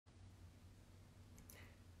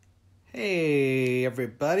Hey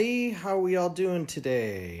everybody, how are we all doing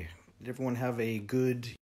today? Did everyone have a good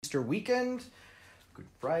Easter weekend? Good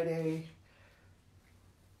Friday?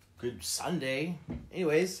 Good Sunday?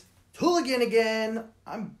 Anyways, hooligan again!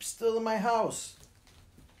 I'm still in my house.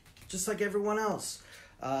 Just like everyone else.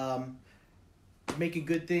 Making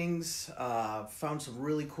good things. Found some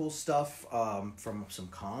really cool stuff from some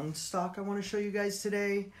con stock I want to show you guys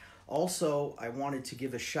today. Also, I wanted to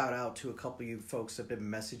give a shout out to a couple of you folks that have been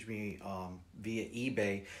messaging me via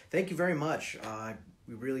eBay. Thank you very much.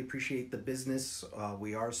 We really appreciate the business.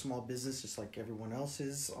 We are a small business, just like everyone else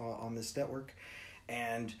is on this network.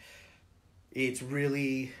 And it's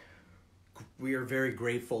really, we are very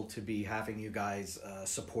grateful to be having you guys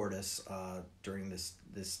support us during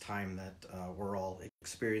this time that we're all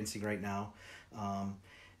experiencing right now.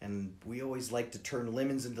 And we always like to turn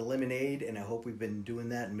lemons into lemonade, and I hope we've been doing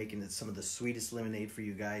that and making it some of the sweetest lemonade for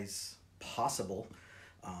you guys possible.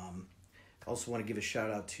 I also want to give a shout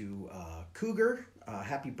out to Cougar.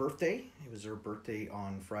 Happy birthday. It was her birthday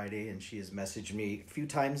on Friday, and she has messaged me a few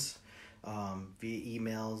times via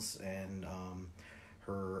emails, and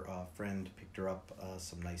her friend picked her up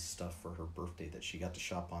some nice stuff for her birthday that she got to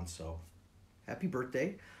shop on, so happy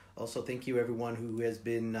birthday. Also, thank you everyone who has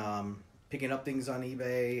been picking up things on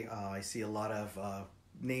eBay. I see a lot of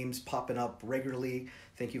names popping up regularly.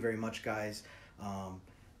 Thank you very much, guys. And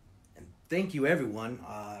thank you, everyone.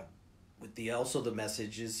 With the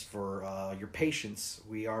messages for your patience.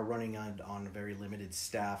 We are running on a very limited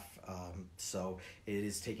staff, so it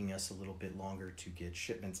is taking us a little bit longer to get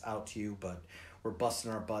shipments out to you, but we're busting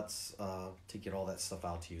our butts to get all that stuff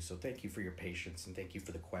out to you. So thank you for your patience, and thank you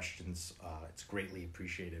for the questions. It's greatly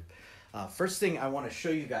appreciated. First thing I want to show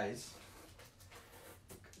you guys,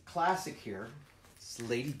 classic here. It's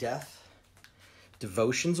Lady Death,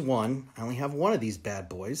 Devotions 1. I only have one of these bad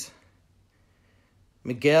boys.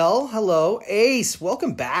 Miguel, hello. Ace,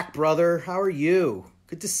 welcome back, brother. How are you?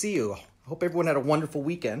 Good to see you. I hope everyone had a wonderful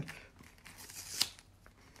weekend.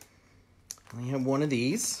 I only have one of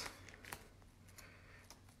these.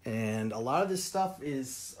 And a lot of this stuff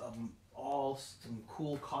is all some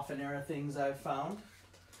cool Coffin era things I've found.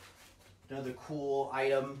 Another cool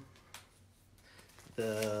item,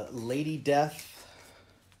 the Lady Death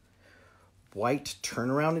White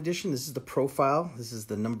Turnaround Edition. This is the profile. This is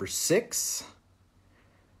the number 6.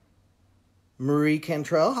 Marie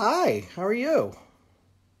Cantrell, hi, how are you?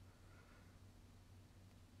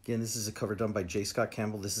 Again, this is a cover done by J. Scott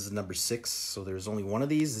Campbell. This is number 6, so there's only one of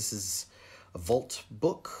these. This is a vault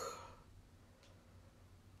book.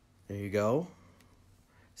 There you go.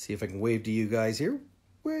 See if I can wave to you guys here.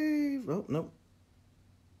 Wave. Oh, no.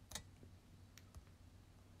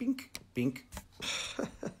 Bink, bink.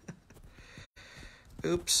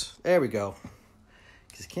 Oops. There we go.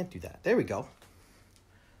 Because I can't do that. There we go.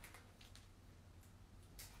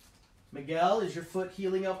 Miguel, is your foot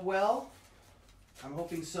healing up well? I'm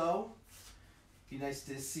hoping so. Be nice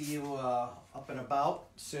to see you up and about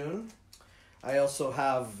soon. I also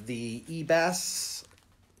have the eBass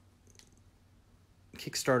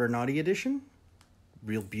Kickstarter Naughty Edition.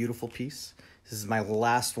 Real beautiful piece. This is my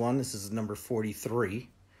last one. This is number 43.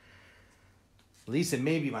 At least it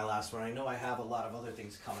may be my last one. I know I have a lot of other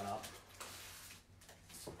things coming up.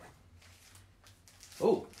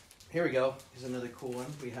 Oh, here we go. Here's another cool one.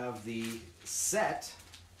 We have the set.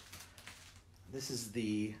 This is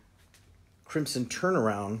the Crimson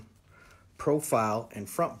Turnaround profile and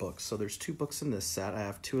front books. So there's 2 books in this set. I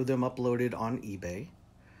have 2 of them uploaded on eBay. I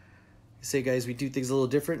say, guys, we do things a little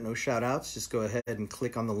different. No shout outs. Just go ahead and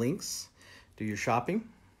click on the links. Do your shopping.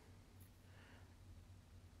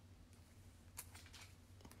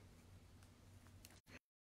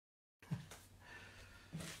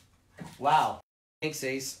 Wow. Thanks,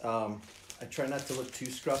 Ace. I try not to look too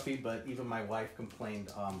scruffy, but even my wife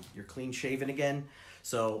complained, you're clean shaven again.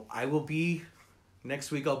 So I will be,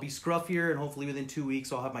 next week I'll be scruffier, and hopefully within 2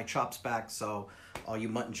 weeks I'll have my chops back. So all you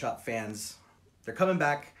mutton chop fans, they're coming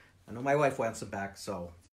back. I know my wife wants them back,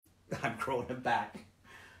 so I'm growing them back.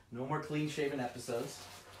 No more clean shaven episodes.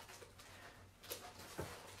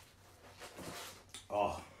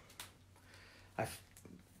 Oh,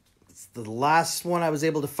 it's the last one I was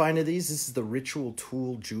able to find of these. This is the Ritual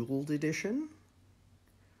Tool Jeweled Edition.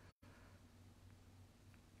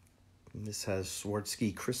 And this has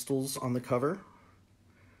Swarovski crystals on the cover.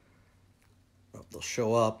 Oh, they'll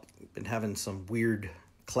show up. Been having some weird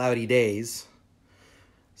cloudy days,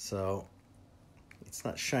 so it's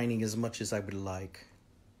not shining as much as I would like.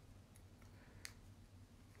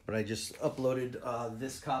 But I just uploaded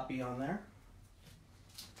this copy on there.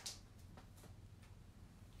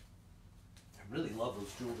 really love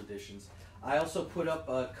those jeweled editions. I also put up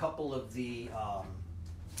a couple of the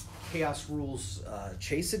Chaos Rules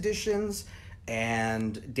Chase editions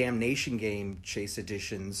and Damnation Game Chase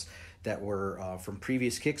editions that were from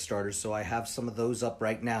previous Kickstarters. So I have some of those up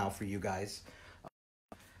right now for you guys.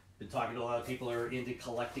 Been talking to a lot of people who are into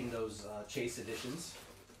collecting those Chase editions.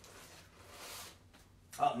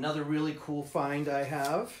 Another really cool find I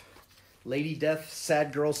have. Lady Death,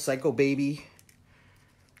 Sad Girl, Psycho Baby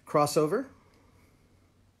crossover.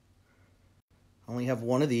 I only have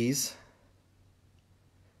one of these.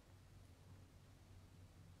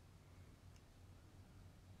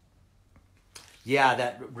 Yeah,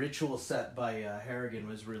 that ritual set by Harrigan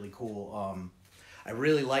was really cool. I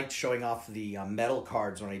really liked showing off the metal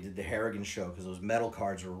cards when I did the Harrigan show because those metal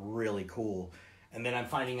cards were really cool. And then I'm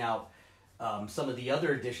finding out some of the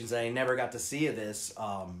other editions that I never got to see of this.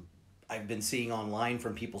 I've been seeing online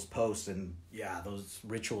from people's posts, and yeah, those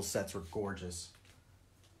ritual sets were gorgeous.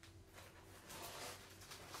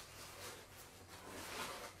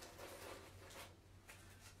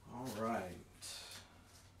 All right.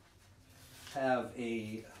 Have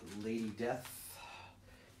a Lady Death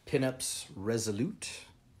Pinups Resolute.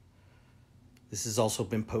 This has also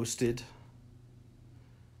been posted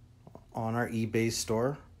on our eBay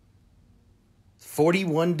store.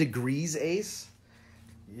 41 degrees, Ace.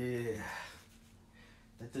 Yeah,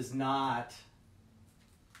 that does not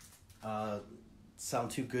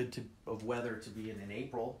sound too good of weather to be in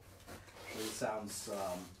April. It sounds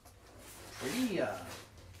pretty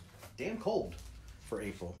damn cold for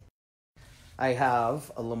April. I have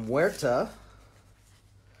a La Muerta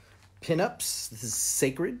Pinups. This is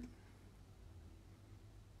Sacred.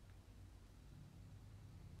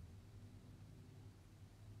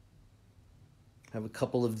 I have a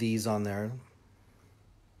couple of these on there.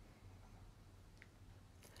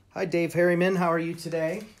 Hi, Dave Harriman. How are you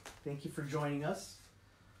today? Thank you for joining us.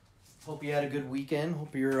 Hope you had a good weekend.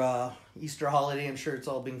 Hope your Easter holiday, I'm sure it's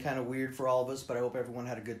all been kind of weird for all of us, but I hope everyone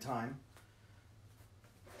had a good time.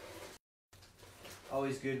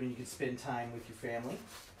 Always good when you can spend time with your family.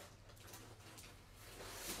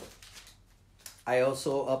 I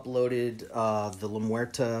also uploaded the La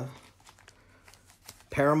Muerta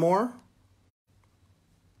Paramore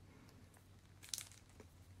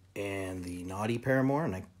and the Naughty Paramore,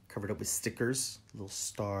 and I covered up with stickers, little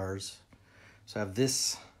stars. So I have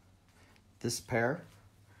this pair.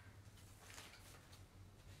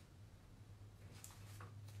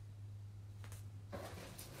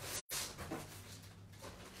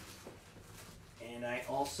 And I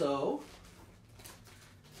also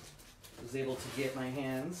was able to get my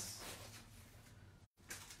hands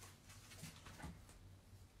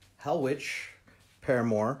Hell Witch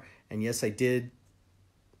Paramore, and yes, I did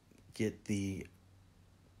get the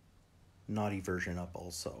Naughty version up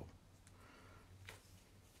also.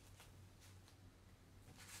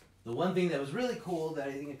 The one thing that was really cool that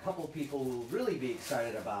I think a couple of people will really be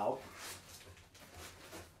excited about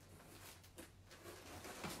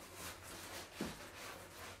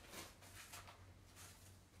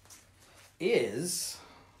is,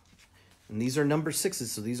 and these are number 6s,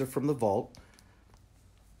 so these are from the vault,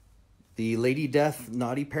 the Lady Death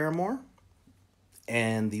Naughty Paramore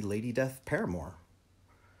and the Lady Death Paramore.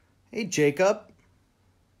 Hey, Jacob.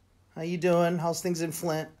 How you doing? How's things in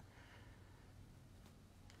Flint?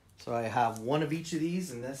 So I have one of each of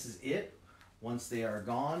these, and this is it. Once they are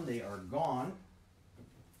gone, they are gone.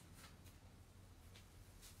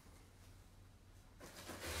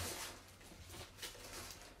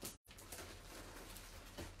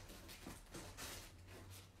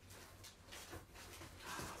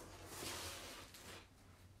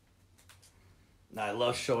 I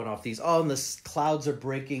love showing off these. Oh, and the clouds are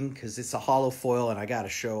breaking because it's a hollow foil, and I got to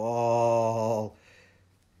show all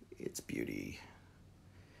its beauty.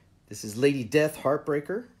 This is Lady Death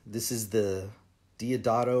Heartbreaker. This is the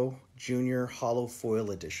Diodato Junior Hollow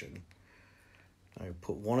Foil Edition. I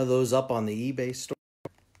put one of those up on the eBay store.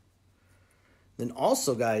 Then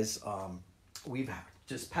also, guys, we've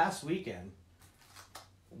just past weekend,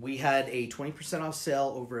 we had a 20% off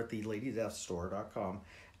sale over at the LadyDeathStore.com.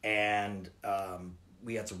 And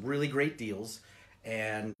we had some really great deals.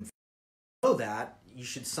 And to know that, you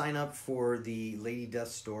should sign up for the Lady Death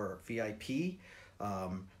Store VIP.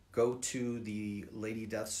 Go to the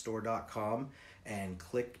LadyDeathStore.com and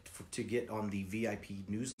click to get on the VIP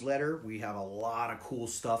newsletter. We have a lot of cool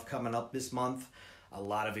stuff coming up this month. A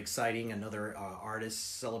lot of exciting, another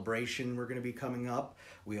artist celebration we're going to be coming up.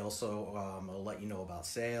 We also will let you know about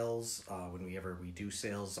sales whenever we do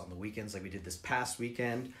sales on the weekends like we did this past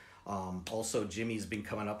weekend. Also, Jimmy's been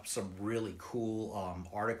coming up with some really cool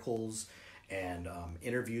articles and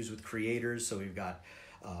interviews with creators. So we've got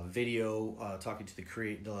video talking to the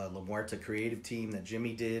La Muerta creative team that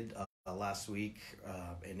Jimmy did last week,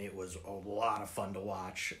 and it was a lot of fun to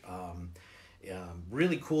watch.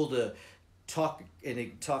 Really cool to talk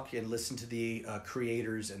and listen to the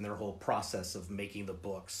creators and their whole process of making the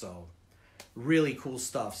book. So really cool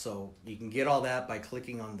stuff. So you can get all that by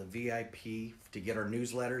clicking on the VIP to get our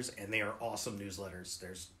newsletters, and they are awesome newsletters.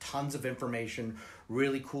 There's tons of information,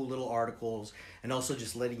 really cool little articles, and also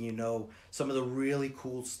just letting you know some of the really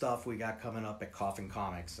cool stuff we got coming up at Coffin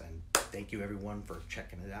Comics. And thank you everyone for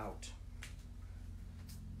checking it out.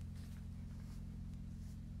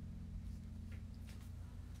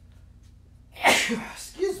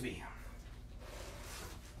 Excuse me.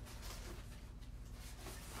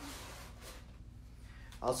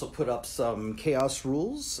 I also put up some Chaos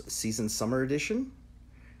Rules Season Summer Edition.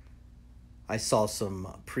 I saw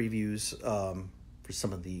some previews for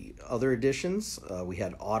some of the other editions. We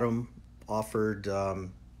had Autumn offered a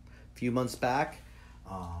few months back.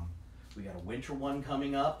 We got a winter one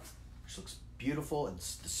coming up, which looks beautiful.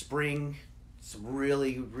 It's the spring. Some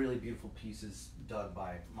really, really beautiful pieces done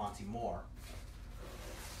by Monty Moore.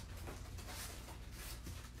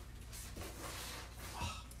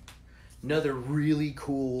 Another really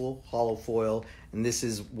cool holo foil, and this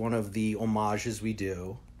is one of the homages we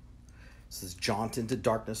do. This is Jaunt into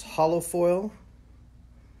Darkness holo foil.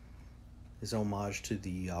 Is homage to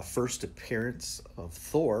the first appearance of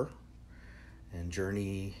Thor and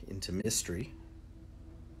Journey into Mystery.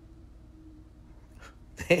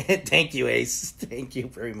 Thank you, Ace. Thank you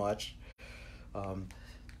very much.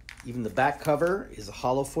 Even the back cover is a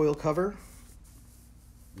holo foil cover.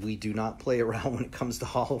 We do not play around when it comes to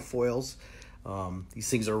holo foils. These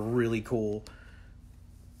things are really cool.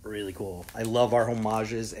 Really cool. I love our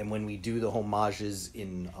homages, and when we do the homages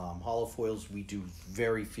in holo foils, we do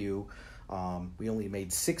very few. We only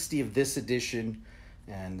made 60 of this edition,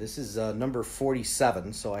 and this is number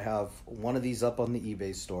 47, so I have one of these up on the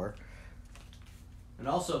eBay store. And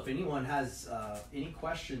also, if anyone has any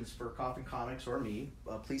questions for Coffin Comics or me,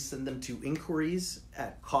 please send them to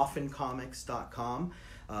inquiries@coffincomics.com.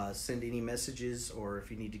 Send any messages, or if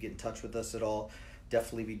you need to get in touch with us at all,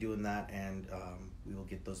 definitely be doing that, and we will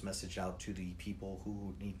get those messages out to the people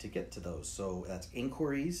who need to get to those. So that's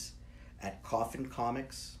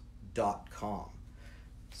inquiries@coffincomics.com.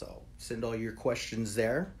 So send all your questions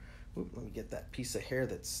there. Oop, let me get that piece of hair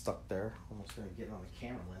that's stuck there. Almost going to get on the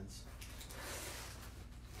camera lens.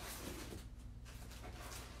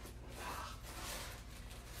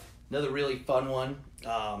 Another really fun one.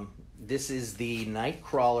 This is the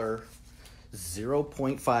Nightcrawler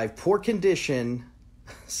 0.5 poor condition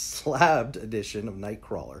slabbed edition of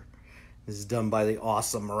Nightcrawler. This is done by the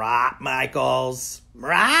awesome Murat Michaels.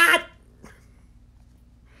 Murat!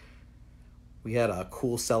 We had a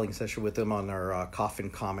cool selling session with him on our Coffin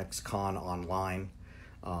Comics Con online,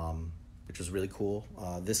 which was really cool.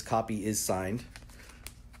 This copy is signed.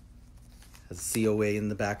 Has a COA in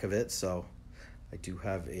the back of it, so I do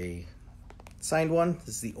have a signed one.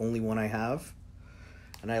 This is the only one I have.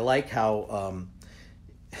 And I like how,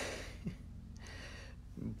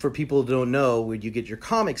 for people who don't know, when you get your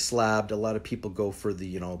comics slabbed, a lot of people go for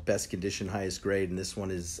the, best condition, highest grade. And this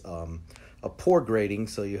one is a poor grading,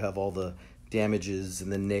 so you have all the damages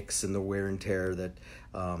and the nicks and the wear and tear that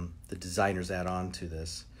the designers add on to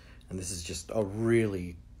this. And this is just a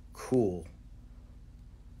really cool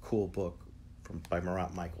book by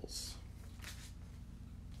Murat Michaels.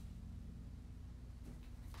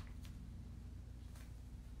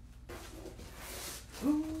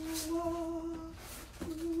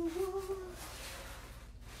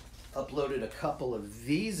 Uploaded a couple of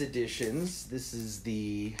these editions. This is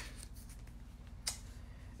the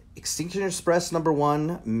Extinction Express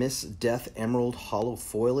 #1 Miss Death Emerald Holo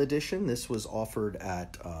Foil Edition. This was offered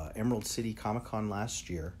at Emerald City Comic Con last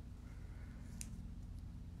year.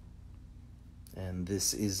 And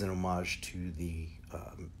this is an homage to the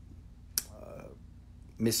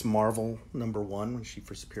Miss Marvel #1 when she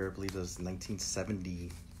first appeared. I believe it was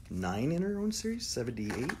 1979 in her own series,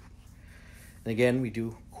 78. And again, we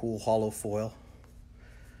do cool holo foil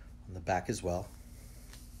on the back as well.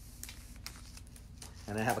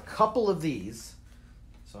 And I have a couple of these.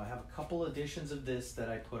 So I have a couple editions of this that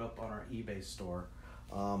I put up on our eBay store.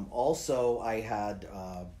 Also, I had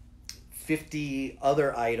 50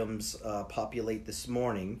 other items populate this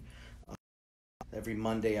morning. Every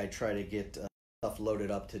Monday I try to get stuff loaded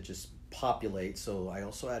up to just populate. So I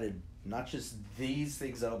also added not just these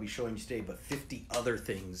things that I'll be showing you today, but 50 other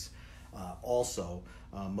things also.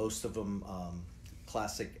 Most of them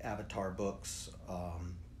classic Avatar books,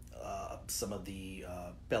 some of the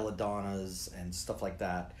belladonnas and stuff like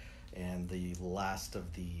that, and the last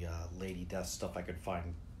of the Lady Death stuff I could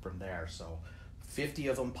find from there. So 50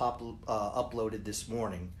 of them uploaded this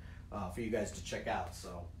morning for you guys to check out.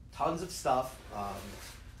 So tons of stuff.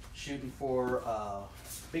 Shooting for a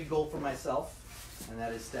big goal for myself, and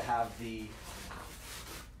that is to have the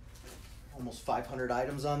almost 500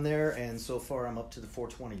 items on there, and so far I'm up to the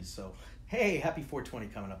 420s. So hey, happy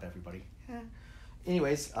 420 coming up, everybody.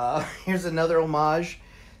 Anyways, here's another homage.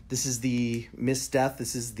 This is the Miss Death.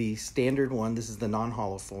 This is the standard one. This is the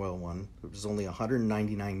non-hollow foil one. It was only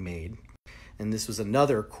 199 made. And this was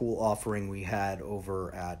another cool offering we had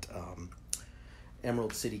over at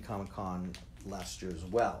Emerald City Comic Con last year as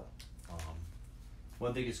well.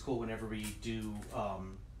 One thing is cool whenever we do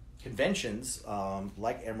conventions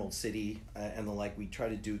like Emerald City and the like, we try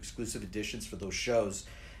to do exclusive editions for those shows.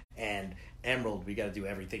 And Emerald, we got to do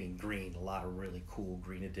everything in green. A lot of really cool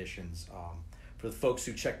green editions. For the folks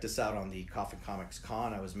who checked us out on the Coffin Comics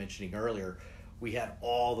Con I was mentioning earlier, we had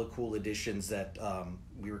all the cool editions that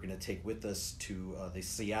we were going to take with us to the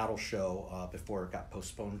Seattle show before it got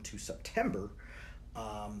postponed to September.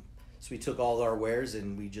 So we took all our wares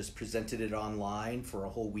and we just presented it online for a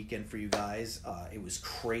whole weekend for you guys. It was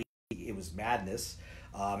crazy. It was madness.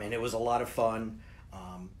 And it was a lot of fun,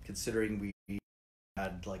 considering we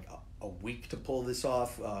had like a week to pull this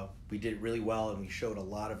off. We did really well, and we showed a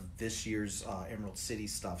lot of this year's Emerald City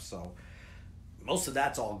stuff. So most of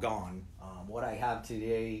that's all gone. What I have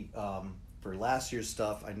today for last year's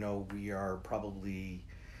stuff, I know we are probably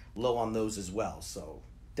low on those as well. So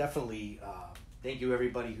definitely thank you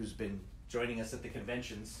everybody who's been joining us at the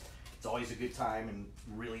conventions. It's always a good time and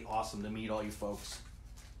really awesome to meet all you folks.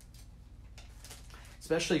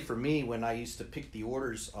 Especially for me, when I used to pick the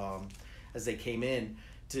orders as they came in,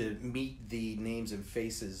 to meet the names and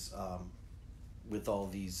faces with all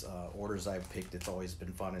these orders I've picked. It's always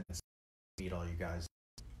been fun to meet all you guys.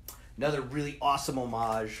 Another really awesome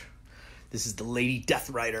homage. This is the Lady Death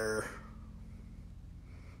Rider.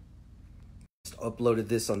 Just uploaded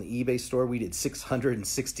this on the eBay store. We did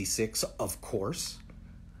 666, of course,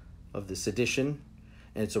 of this edition.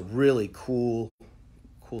 And it's a really cool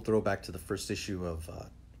throwback to the first issue of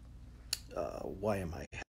why am I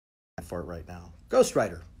for it right now? Ghost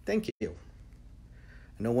Rider. Thank you.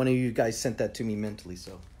 I know one of you guys sent that to me mentally,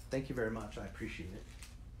 so thank you very much. I appreciate it.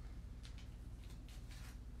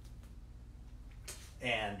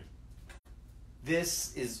 And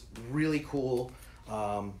this is really cool.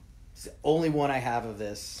 It's the only one I have of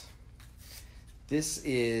this. This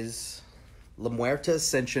is La Muerta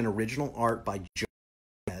Ascension original art by Joe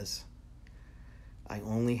Gomez. I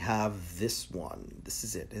only have this one. This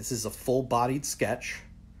is it. This is a full-bodied sketch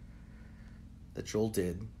that Joel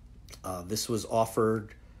did. This was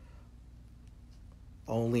offered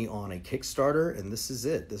only on a Kickstarter, and this is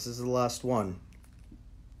it. This is the last one.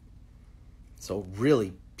 So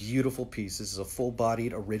really beautiful piece. This is a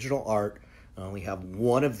full-bodied original art. I only have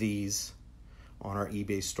one of these on our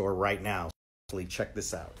eBay store right now. So check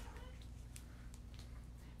this out.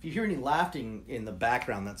 If you hear any laughing in the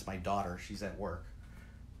background, that's my daughter. She's at work.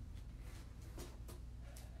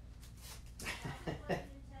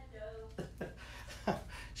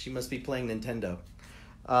 She must be playing Nintendo.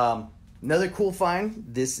 Another cool find.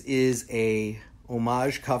 This is a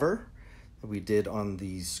homage cover that we did on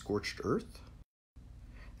the Scorched Earth.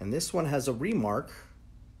 And this one has a remark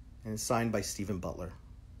and it's signed by Stephen Butler.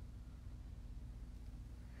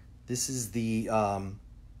 This is the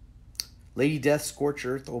Lady Death Scorched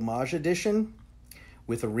Earth homage edition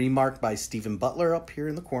with a remark by Stephen Butler up here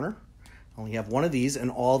in the corner. I only have one of these, and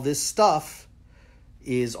all this stuff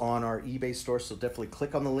is on our eBay store, so definitely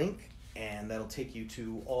click on the link and that'll take you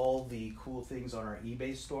to all the cool things on our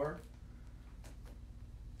eBay store.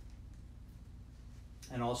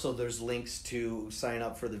 And also there's links to sign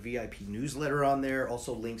up for the VIP newsletter on there,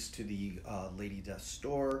 also links to the Lady Death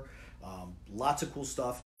store. Lots of cool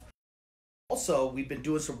stuff. Also, we've been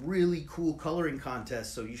doing some really cool coloring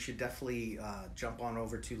contests, so you should definitely jump on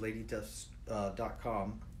over to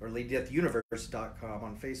ladydeath.com or ladydeathuniverse.com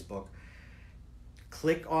on Facebook.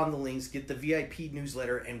 Click on the links, get the VIP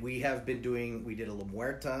newsletter, and we did a La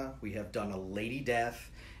Muerta, we have done a Lady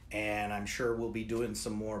Death, and I'm sure we'll be doing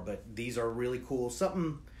some more, but these are really cool.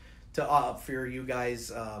 Something to for you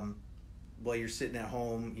guys while you're sitting at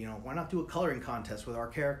home, why not do a coloring contest with our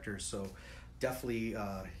characters? So definitely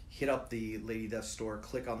hit up the Lady Death store,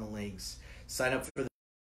 click on the links, sign up for the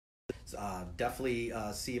definitely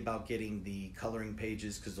see about getting the coloring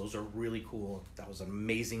pages, because those are really cool. That was an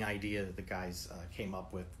amazing idea that the guys came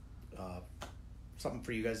up with. Something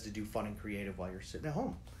for you guys to do fun and creative while you're sitting at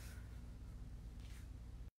home.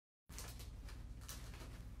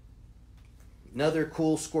 Another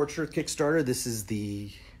cool Scorched Earth Kickstarter. This is the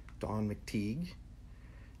Don McTeague.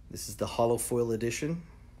 This is the hollow foil edition.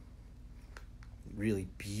 Really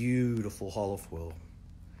beautiful hollow foil.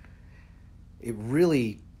 It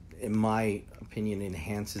really, in my opinion,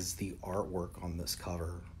 enhances the artwork on this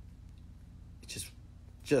cover. It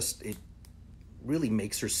it really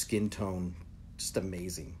makes her skin tone just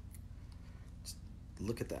amazing. Just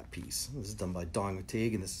look at that piece. This is done by Don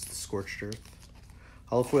McTeague, and this is the Scorched Earth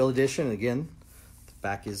hollow foil edition. And again, the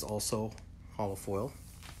back is also hollow foil.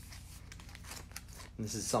 And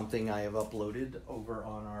this is something I have uploaded over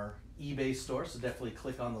on our eBay store, so definitely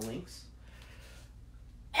click on the links.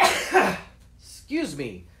 Excuse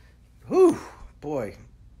me. Whew, boy.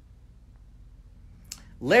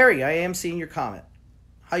 Larry, I am seeing your comment.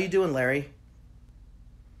 How you doing, Larry?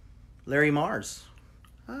 Larry Mars.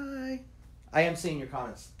 Hi. I am seeing your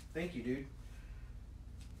comments. Thank you, dude.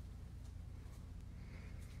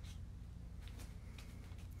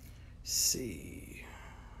 See,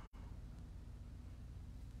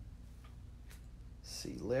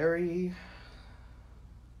 Larry.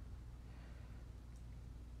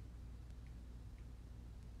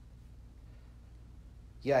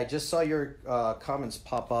 Yeah, I just saw your comments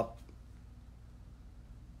pop up.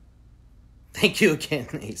 Thank you again,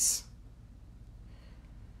 Ace.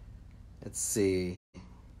 Let's see.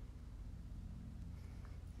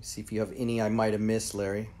 See if you have any I might have missed,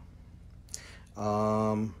 Larry.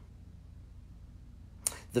 The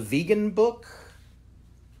vegan book.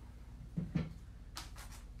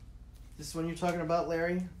 This one you're talking about,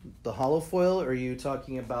 Larry? The hollow foil, or are you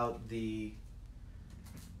talking about the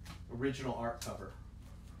original art cover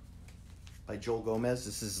by Joel Gomez?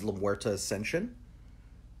 This is La Muerta Ascension.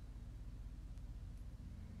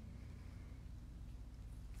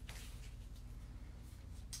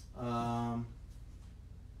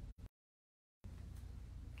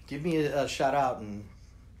 Give me a shout out and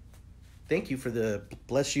thank you for the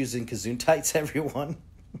bless yous and Kazoon tights, everyone.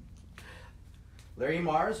 Larry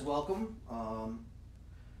Mars, welcome.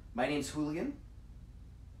 My name's Julian.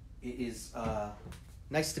 It is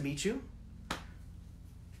nice to meet you.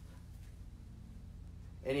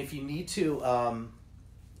 And if you need to,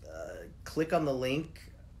 click on the link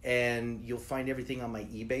and you'll find everything on my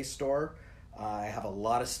eBay store. I have a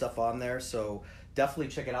lot of stuff on there, so definitely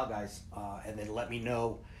check it out, guys. And then let me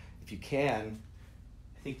know if you can.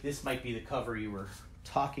 I think this might be the cover you were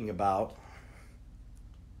talking about.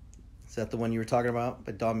 Is that the one you were talking about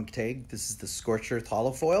by Don McTeague? This is the Scorched Earth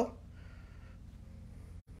hollow foil.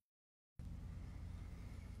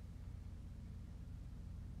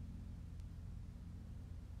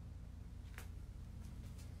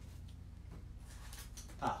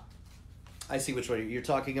 I see which one you're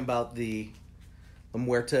talking about. The La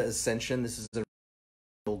Muerta Ascension. This is the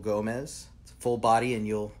Joel Gomez. It's a full body, and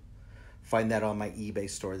you'll find that on my eBay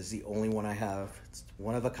store. This is the only one I have. It's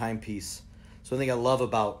one of a kind piece. So the thing I love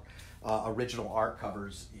about original art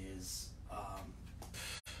covers is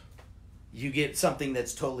you get something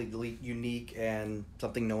that's totally unique and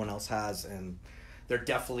something no one else has, and they're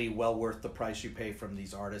definitely well worth the price you pay from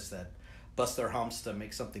these artists that bust their humps to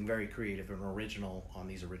make something very creative and original on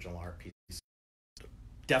these original art pieces.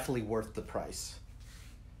 Definitely worth the price.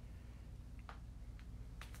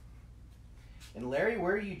 And Larry,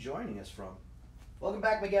 where are you joining us from? Welcome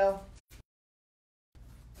back, Miguel.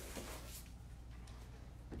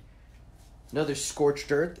 Another Scorched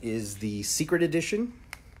Earth is the Secret Edition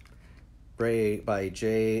by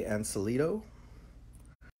Jay Ancelito.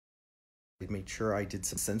 I made sure I did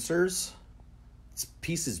some censors. This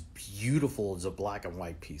piece is beautiful. It's a black and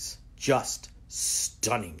white piece. Just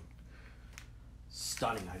stunning.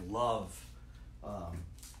 Stunning. I love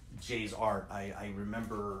Jay's art. I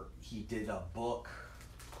remember he did a book,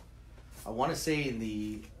 I want to say in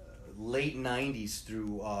the late 90s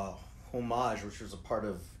through Homage, which was a part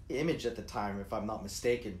of Image at the time, if I'm not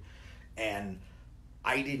mistaken. And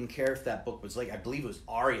I didn't care if that book was like, I believe it was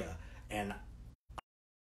Aria. And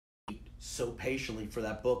I so patiently for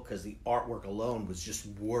that book because the artwork alone was just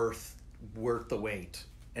worth the wait.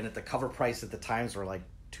 And at the cover price at the times were like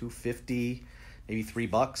 $2.50, maybe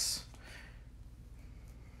 $3.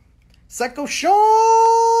 Psycho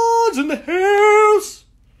Sean's in the house.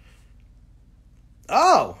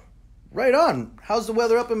 Oh, right on. How's the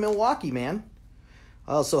weather up in Milwaukee, man?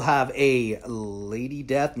 I also have a Lady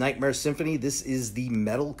Death Nightmare Symphony. This is the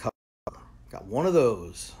metal cover. Got one of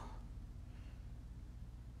those.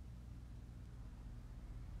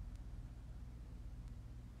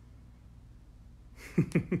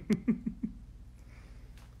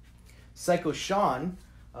 Psycho Sean,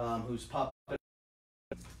 who's popped up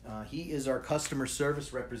He is our customer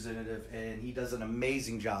service representative, and he does an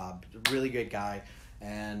amazing job. Really good guy.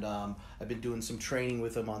 And I've been doing some training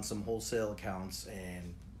with him on some wholesale accounts,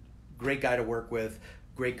 and great guy to work with,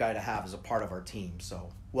 great guy to have as a part of our team. So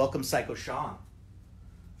welcome, Psycho Sean.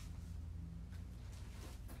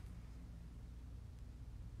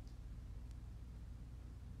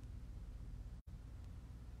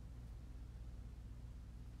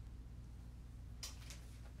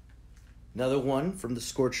 Another one from the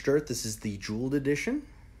Scorched Earth. This is the Jeweled Edition.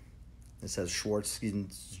 This has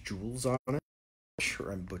Schwarzkopf's jewels on it.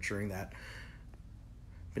 Sure, I'm butchering that.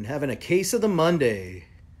 Been having a case of the Monday.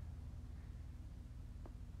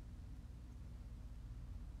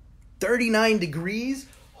 39 degrees?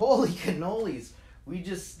 Holy cannolis. We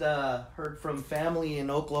just heard from family in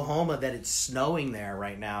Oklahoma that it's snowing there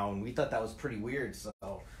right now, and we thought that was pretty weird. So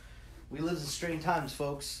we live in strange times,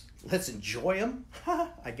 folks. Let's enjoy them,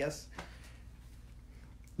 I guess.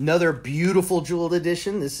 Another beautiful jeweled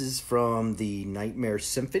edition. This is from the Nightmare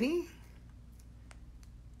Symphony.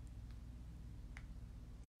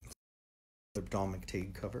 The Don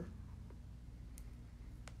McTague cover.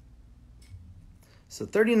 So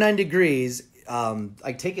 39 degrees.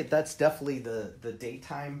 I take it that's definitely the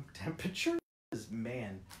daytime temperature.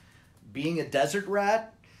 Man, being a desert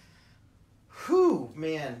rat, whew,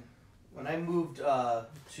 man. When I moved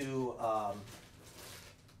to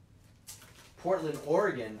Portland,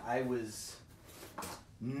 Oregon, I was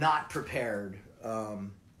not prepared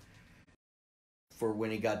for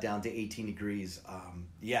when it got down to 18 degrees.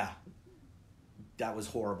 Yeah, that was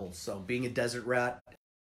horrible. So being a desert rat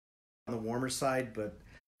on the warmer side, but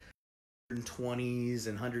 120s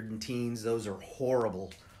and 110s, those are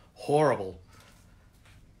horrible, horrible.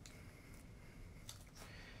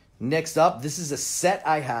 Next up, this is a set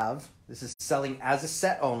I have. This is selling as a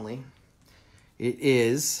set only. It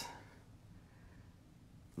is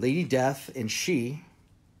Lady Death and She.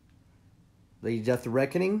 Lady Death the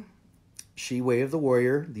Reckoning, She Way of the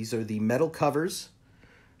Warrior. These are the metal covers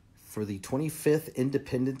for the 25th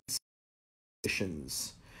Independence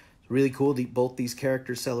editions. It's really cool. Both these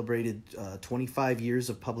characters celebrated 25 years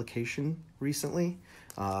of publication recently,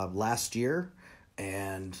 last year.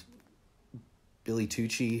 And Billy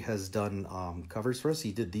Tucci has done covers for us.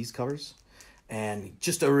 He did these covers. And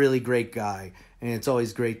just a really great guy. And it's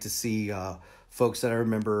always great to see folks that I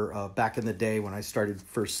remember back in the day when I started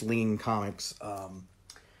first slinging comics,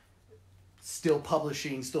 still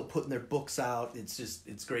publishing, still putting their books out.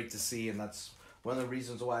 It's great to see, and that's one of the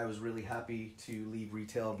reasons why I was really happy to leave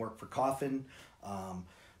retail and work for Coffin.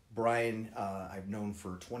 Brian, I've known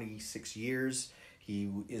for 26 years. He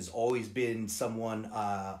has always been someone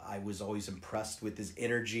I was always impressed with his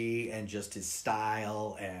energy and just his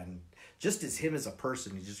style and just as him as a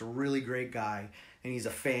person. He's just a really great guy, and he's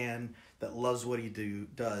a fan that loves what he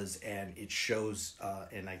does, and it shows,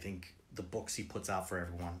 and I think the books he puts out for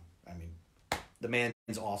everyone. I mean, the man's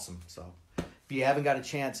awesome. So if you haven't got a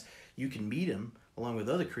chance, you can meet him along with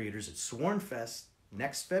other creators at Sworn Fest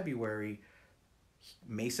next February,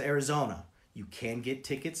 Mesa, Arizona. You can get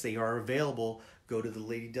tickets. They are available. Go to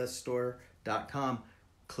theladyduststore.com.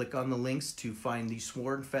 Click on the links to find the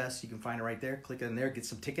Sworn Fest. You can find it right there. Click in there, get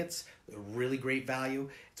some tickets. They're really great value.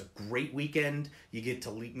 It's a great weekend. You get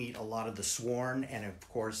to meet a lot of the Sworn, and of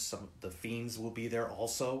course, some of the Fiends will be there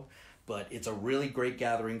also. But it's a really great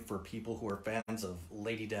gathering for people who are fans of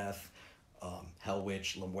Lady Death, Hell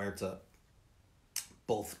Witch, La Muerta,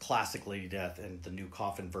 both classic Lady Death and the new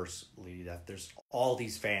Coffin verse Lady Death. There's all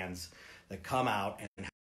these fans that come out and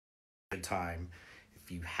have a good time. If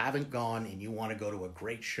you haven't gone and you want to go to a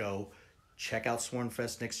great show, check out Sworn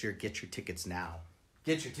Fest next year. Get your tickets now.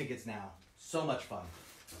 Get your tickets now. So much fun.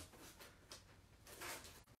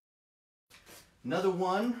 Another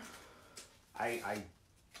one,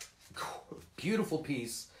 beautiful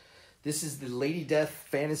piece. This is the Lady Death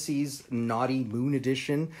Fantasies Naughty Moon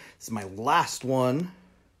Edition. This is my last one.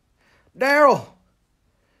 Daryl!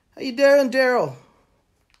 How you doing, Daryl?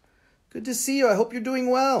 Good to see you. I hope you're doing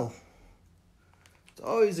well. It's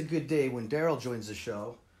always a good day when Daryl joins the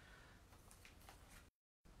show.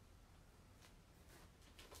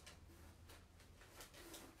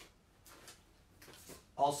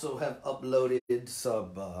 Also have uploaded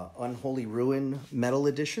some Unholy Ruin metal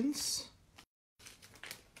editions.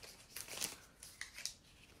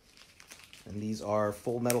 And these are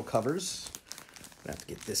full metal covers. I'm gonna have to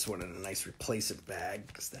get this one in a nice replacement bag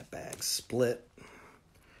because that bag's split.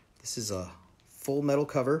 This is a full metal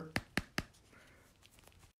cover.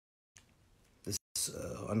 This is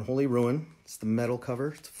Unholy Ruin. It's the metal cover.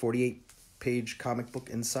 It's a 48-page comic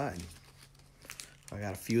book inside. I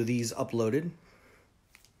got a few of these uploaded.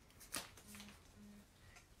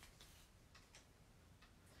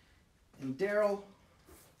 Daryl,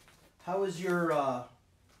 how was your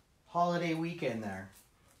holiday weekend there?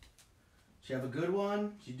 Did you have a good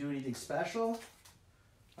one? Did you do anything special?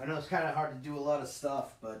 I know it's kind of hard to do a lot of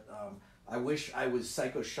stuff, but I wish I was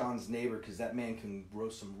Psycho Sean's neighbor, because that man can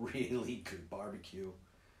roast some really good barbecue.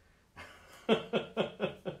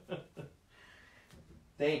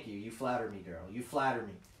 Thank you. You flatter me, Daryl. You flatter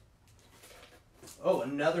me. Oh,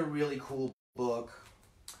 another really cool book.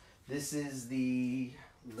 This is the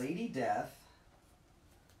Lady Death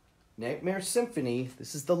Nightmare Symphony.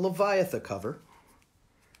 This is the Leviathan cover.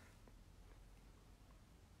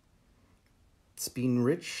 Speen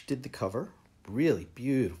Rich did the cover. Really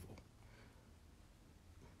beautiful.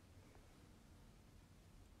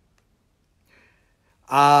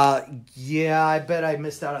 Yeah, I bet I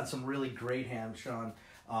missed out on some really great ham, Sean.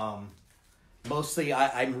 Mostly,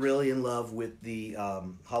 I'm really in love with the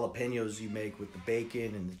jalapenos you make with the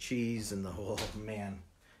bacon and the cheese and the whole, man,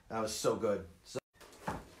 that was so good. So,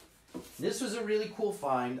 this was a really cool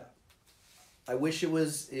find. I wish it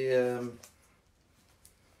was, I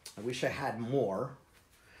wish I had more,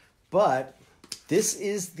 but this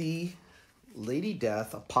is the Lady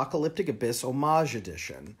Death Apocalyptic Abyss Homage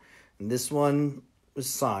Edition. And this one was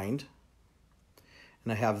signed.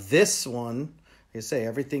 And I have this one. Like I say,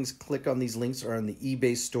 everything's, click on these links, are on the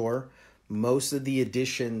eBay store. Most of the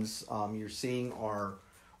editions you're seeing are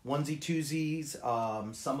onesie twosies.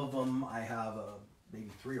 Some of them I have maybe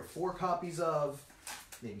 3 or 4 copies of,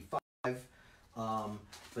 maybe 5.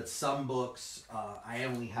 But some books I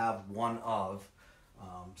only have one of.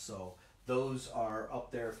 So those are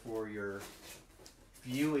up there for your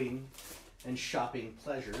viewing and shopping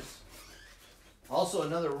pleasures. Also,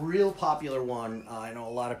 another real popular one, I know a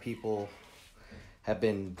lot of people have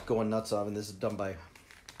been going nuts on, and this is done by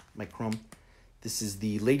Mike Crum. This is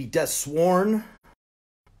the Lady Death Sworn.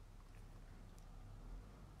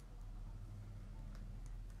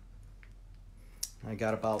 I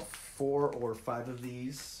got about 4 or 5 of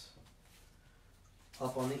these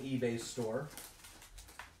up on the eBay store.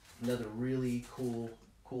 Another really cool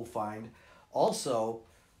find. Also,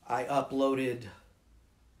 I uploaded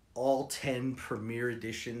all 10 premiere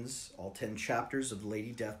editions, all 10 chapters of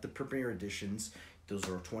Lady Death, the premiere editions. Those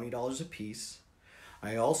are $20 a piece.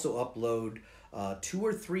 I also upload 2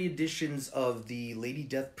 or 3 editions of the Lady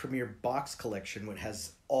Death premiere box collection, which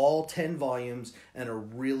has all 10 volumes and a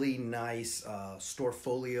really nice store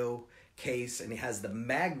folio case, and it has the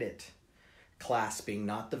magnet clasping,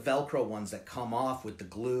 not the Velcro ones that come off with the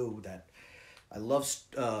glue. That I love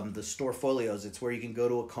the store folios. It's where you can go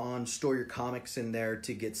to a con, store your comics in there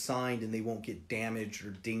to get signed, and they won't get damaged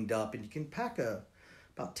or dinged up. And you can pack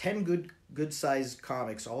about 10 good sized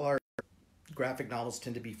comics. All our graphic novels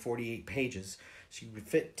tend to be 48 pages, so you can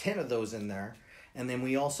fit 10 of those in there. And then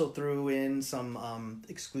we also threw in some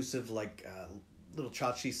exclusive, like little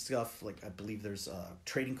tchotchke stuff. Like I believe there's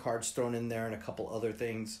trading cards thrown in there and a couple other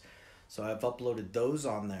things. So I've uploaded those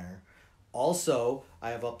on there. Also,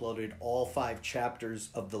 I have uploaded all 5 chapters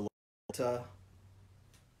of the Lolita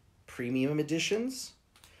premium editions.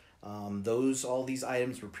 All these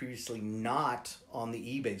items were previously not on the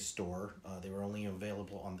eBay store. They were only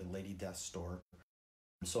available on the Lady Death store.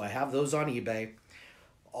 So I have those on eBay.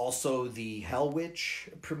 Also, the Hell Witch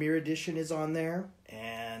premiere edition is on there.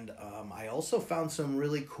 And I also found some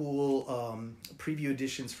really cool preview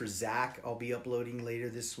editions for Zach I'll be uploading later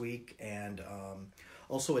this week. And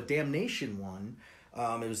also a Damnation one.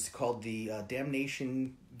 It was called the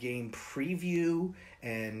Damnation game preview,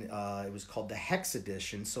 and it was called the Hex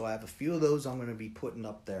edition. So I have a few of those I'm going to be putting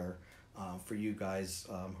up there for you guys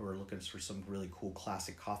who are looking for some really cool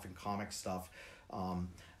classic Coffin Comics stuff.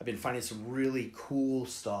 I've been finding some really cool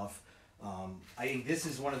stuff. I think this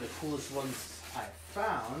is one of the coolest ones I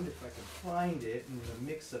found, if I can find it, in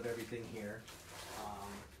the mix of everything here.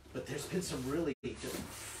 But there's been some really just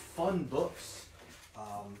fun books.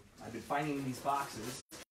 I've been finding these boxes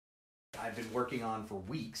I've been working on for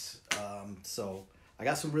weeks. So I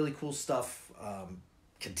got some really cool stuff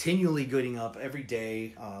continually getting up every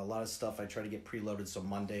day. A lot of stuff I try to get preloaded, so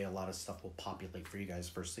Monday a lot of stuff will populate for you guys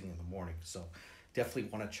first thing in the morning. So definitely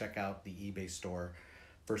want to check out the eBay store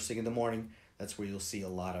first thing in the morning. That's where you'll see a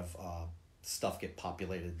lot of stuff get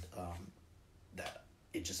populated that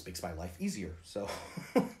it just makes my life easier. So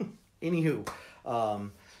anywho,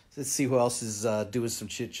 let's see who else is doing some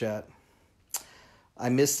chit chat. I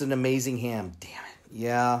missed an amazing ham. Damn it.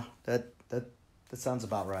 Yeah, that sounds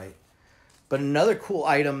about right. But another cool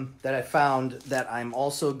item that I found that I'm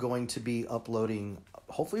also going to be uploading,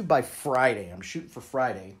 hopefully by Friday. I'm shooting for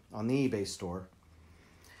Friday on the eBay store.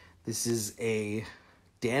 This is a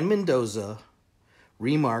Dan Mendoza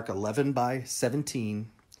Remark 11 by 17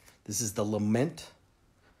 This is the Lament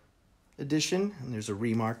edition, and there's a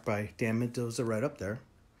remark by Dan Mendoza right up there.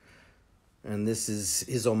 And this is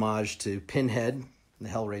his homage to Pinhead in the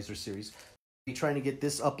Hellraiser series. I'll be trying to get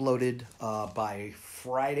this uploaded by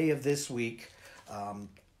Friday of this week.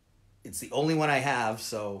 It's the only one I have,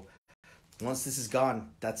 so once this is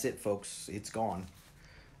gone, that's it, folks. It's gone.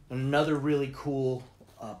 Another really cool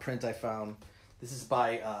print I found. This is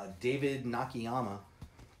by David Nakayama.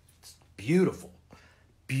 It's beautiful,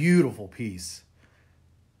 beautiful piece.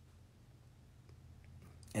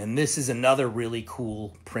 And this is another really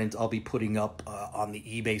cool print I'll be putting up on the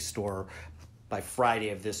eBay store by Friday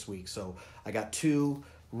of this week. So I got two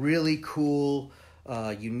really cool,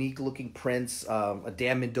 unique looking prints. A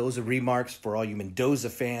Dan Mendoza remarks for all you Mendoza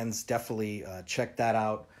fans. Definitely check that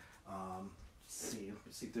out.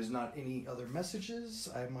 Let's see if there's not any other messages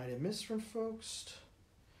I might have missed from folks.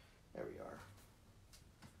 There we are.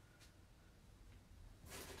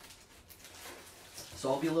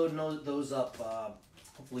 So I'll be loading those up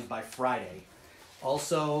hopefully by Friday.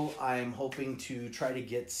 Also, I'm hoping to try to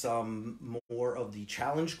get some more of the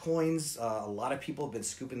challenge coins. A lot of people have been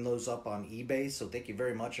scooping those up on eBay, so thank you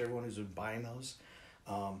very much everyone who's been buying those.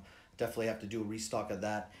 Definitely have to do a restock of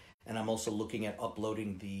that. And I'm also looking at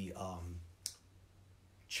uploading the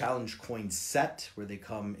challenge coin set where they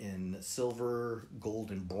come in silver,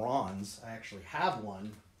 gold, and bronze. I actually have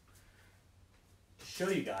one to show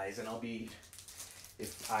you guys, and I'll be,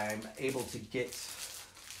 if I'm able to get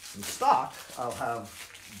in stock, I'll have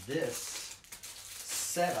this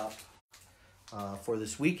set up for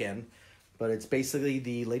this weekend. But it's basically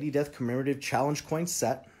the Lady Death commemorative challenge coin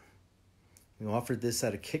set. We offered this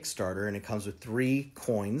at a Kickstarter, and it comes with 3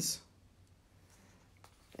 coins.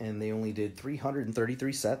 And they only did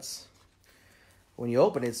 333 sets. When you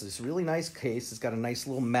open it, it's this really nice case. It's got a nice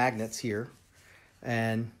little magnets here.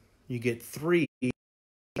 And you get 3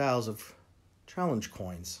 styles of challenge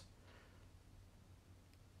coins.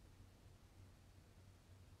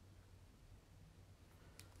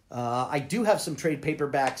 I do have some trade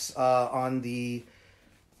paperbacks on the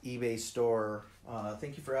eBay store.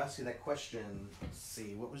 Thank you for asking that question. Let's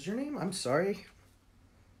see, what was your name? I'm sorry.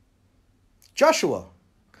 Joshua.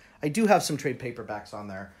 I do have some trade paperbacks on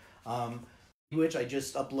there. Which I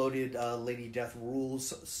just uploaded Lady Death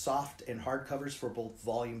Rules soft and hardcovers for both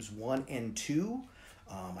volumes 1 and 2.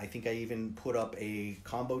 I think I even put up a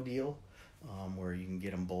combo deal where you can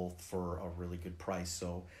get them both for a really good price.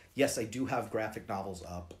 So yes, I do have graphic novels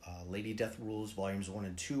up. Lady Death Rules volumes 1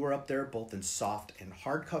 and 2 are up there, both in soft and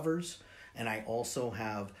hardcovers. And I also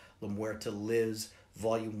have La Muerta Lives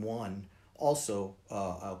volume 1 also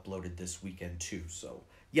uploaded this weekend too. So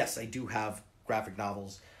yes, I do have graphic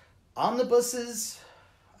novels. Omnibuses,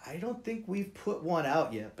 I don't think we've put one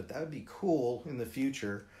out yet, but that would be cool in the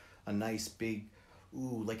future. A nice big,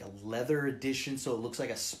 like a leather edition, so it looks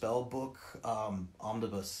like a spell book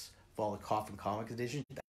omnibus of all the Coffin Comics edition.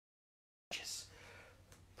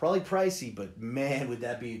 Probably pricey, but man, would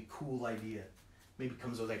that be a cool idea. Maybe it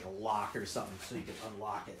comes with like a lock or something so you can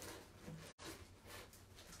unlock it.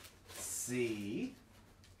 Let's see.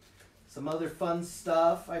 Some other fun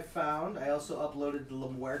stuff I found. I also uploaded the La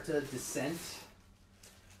Muerta Descent.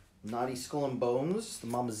 Naughty Skull and Bones, the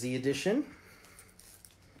Mama Z edition.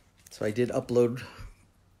 So I did upload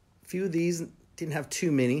a few of these. Didn't have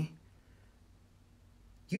too many.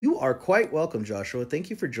 You are quite welcome, Joshua. Thank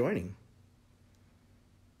you for joining.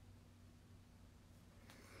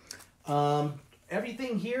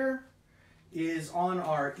 Everything here is on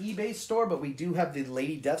our eBay store, but we do have the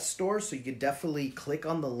Lady Death store, so you can definitely click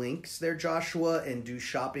on the links there, Joshua, and do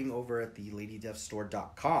shopping over at the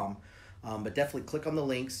ladydeathstore.com. But definitely click on the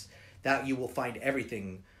links. That you will find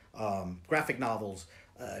everything, graphic novels.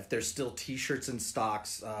 If there's still t-shirts in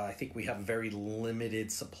stocks, I think we have very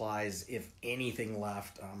limited supplies, if anything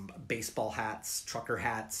left. Baseball hats, trucker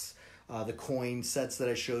hats, the coin sets that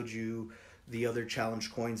I showed you, the other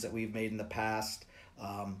challenge coins that we've made in the past,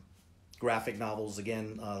 graphic novels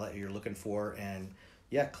again that you're looking for. And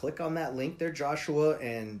yeah, click on that link there, Joshua,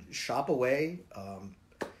 and shop away.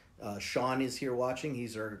 Sean is here watching.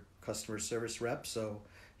 He's our customer service rep, so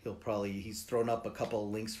he's thrown up a couple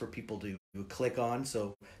of links for people to click on.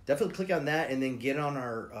 So definitely click on that and then get on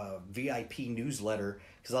our VIP newsletter,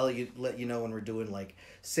 because I'll let you know when we're doing like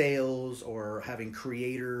sales or having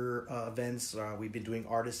creator events. We've been doing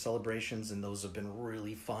artist celebrations, and those have been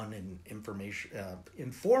really fun and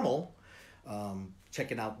informal.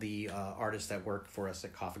 Checking out the artists that work for us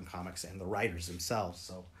at Coffin Comics and the writers themselves.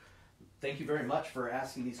 So thank you very much for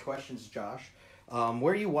asking these questions, Josh.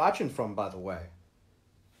 Where are you watching from, by the way?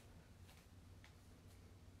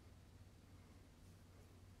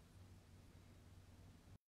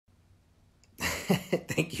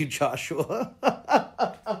 Thank you, Joshua.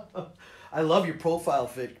 I love your profile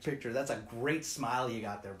picture. That's a great smile you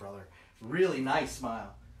got there, brother. Really nice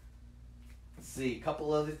smile. Let's see, a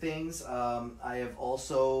couple other things. I have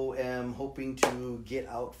also am hoping to get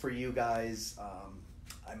out for you guys.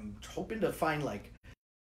 I'm hoping to find like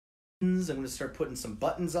buttons. I'm going to start putting some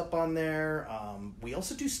buttons up on there. We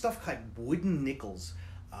also do stuff like wooden nickels.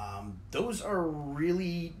 Those are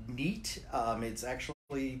really neat. It's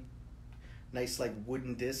actually nice like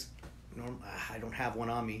wooden disc. I don't have one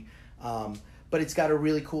on me. But it's got a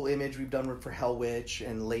really cool image. We've done it for Hell Witch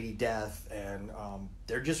and Lady Death, and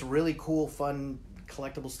they're just really cool, fun,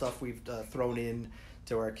 collectible stuff we've thrown in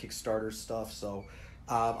to our Kickstarter stuff. So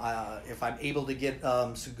if I'm able to get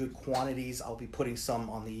some good quantities, I'll be putting some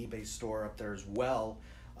on the eBay store up there as well.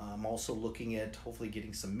 I'm also looking at hopefully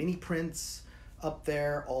getting some mini prints up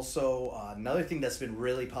there. Also, another thing that's been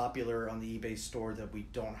really popular on the eBay store that we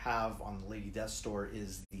don't have on the Lady Death store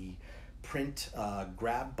is the print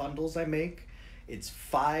grab bundles I make. It's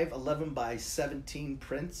 5 11 by 17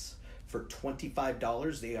 prints for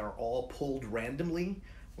 $25. They are all pulled randomly.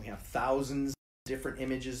 We have thousands of different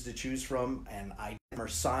images to choose from, and I are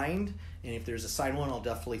signed. And if there's a signed one, I'll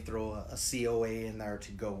definitely throw a COA in there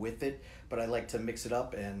to go with it. But I like to mix it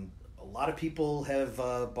up, and a lot of people have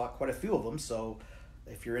bought quite a few of them. So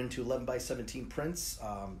if you're into 11 by 17 prints,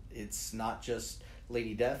 it's not just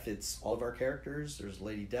Lady Death, it's all of our characters. There's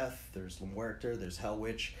Lady Death, there's La Muerte, there's Hell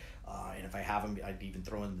Witch, and if I have them, I'd even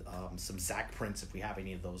throw in some Zach prints if we have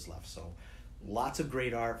any of those left. So lots of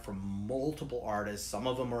great art from multiple artists. Some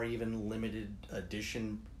of them are even limited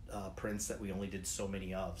edition prints that we only did so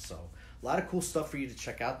many of. So a lot of cool stuff for you to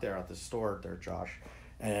check out there at the store there, Josh.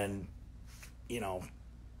 And, you know,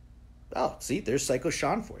 oh, see, there's Psycho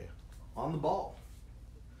Sean for you on the ball.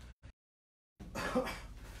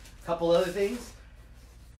 Couple other things.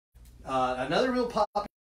 Another real pop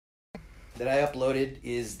that I uploaded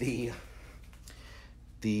is the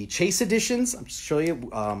Chase editions. I'm just showing you.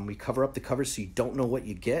 We cover up the cover so you don't know what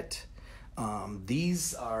you get.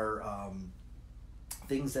 These are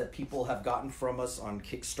things that people have gotten from us on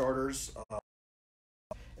Kickstarters.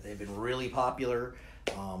 They've been really popular.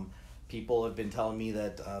 People have been telling me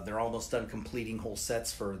that they're almost done completing whole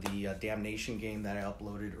sets for the Damnation game that I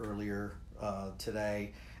uploaded earlier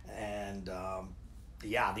today. And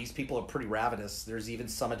yeah, these people are pretty ravenous. There's even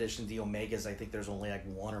some editions, the Omegas, I think there's only like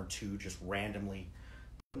 1 or 2 just randomly.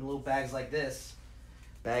 In little bags like this,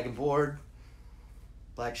 bag and board,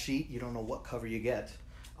 black sheet, you don't know what cover you get.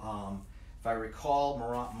 If I recall,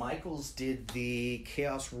 Morant Michaels did the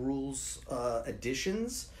Chaos Rules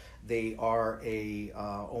editions. They are a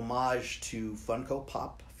homage to Funko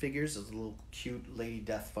Pop figures. There's a little cute Lady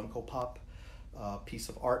Death Funko Pop piece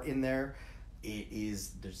of art in there.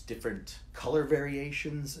 There's different color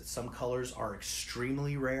variations. Some colors are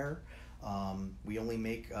extremely rare. We only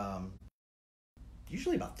make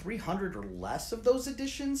usually about 300 or less of those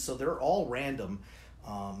editions, so they're all random.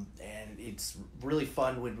 And it's really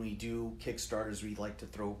fun when we do Kickstarters. We like to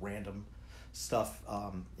throw random stuff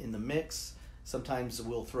in the mix. Sometimes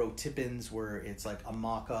we'll throw tip-ins where it's like a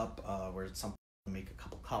mock-up, where it's something to make a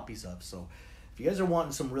couple copies of. So if you guys are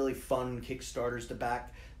wanting some really fun Kickstarters to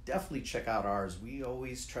back, definitely check out ours. We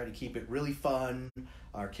always try to keep it really fun.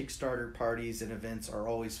 Our Kickstarter parties and events are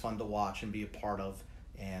always fun to watch and be a part of.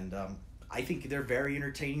 And I think they're very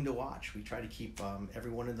entertaining to watch. We try to keep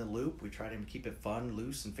everyone in the loop. We try to keep it fun,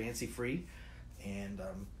 loose, and fancy-free. And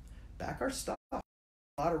back our stuff.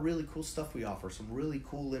 A lot of really cool stuff we offer. Some really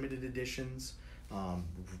cool limited editions.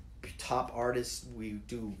 Top artists. We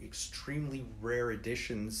do extremely rare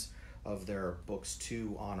editions of their books,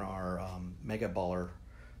 too, on our Mega Baller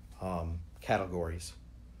categories.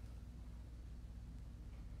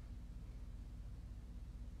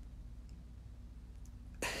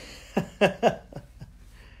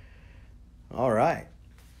 All right.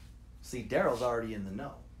 See, Daryl's already in the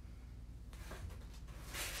know.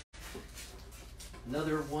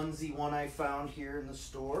 Another onesie one I found here in the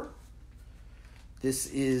store. This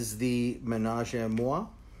is the Ménage à Moi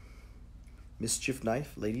Mischief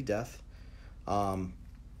Knife, Lady Death.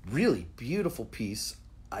 Really beautiful piece.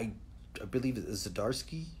 I believe it is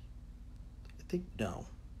Zdarsky. I think, no.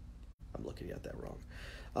 I'm looking at that wrong.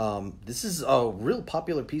 This is a real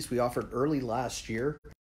popular piece we offered early last year.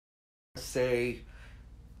 Say,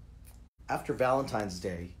 after Valentine's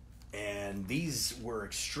Day. And these were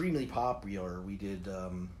extremely popular. We did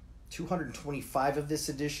 225 of this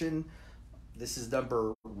edition. This is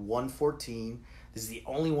number 114. This is the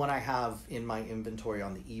only one I have in my inventory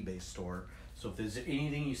on the eBay store. So if there's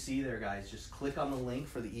anything you see there, guys, just click on the link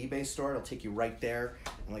for the eBay store. It'll take you right there.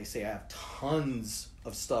 And like I say, I have tons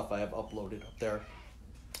of stuff I have uploaded up there.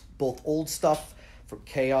 Both old stuff from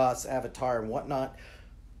Chaos, Avatar, and whatnot,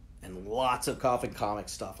 and lots of Coffin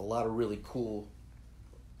Comics stuff. A lot of really cool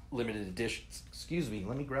limited editions. Excuse me,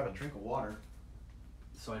 let me grab a drink of water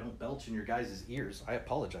so I don't belch in your guys' ears. I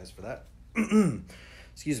apologize for that.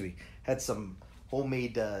 Excuse me. Had some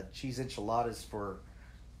homemade cheese enchiladas for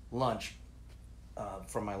lunch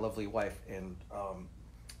from my lovely wife, and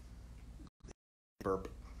burp.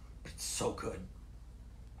 It's so good.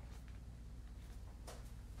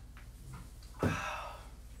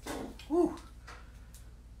 Woo.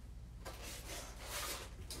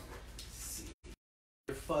 See,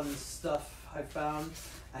 fun stuff I found.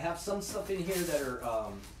 I have some stuff in here that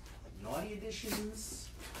are naughty editions.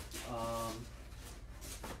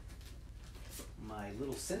 My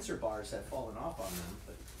little censor bars have fallen off on them,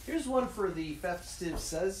 but here's one for the festive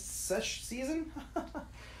season.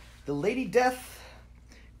 The Lady Death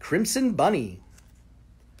Crimson Bunny.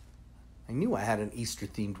 I knew I had an Easter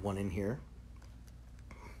themed one in here.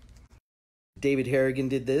 David Harrigan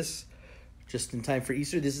did this just in time for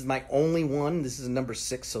Easter. This is my only one. This is a number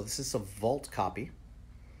 6, so this is a vault copy.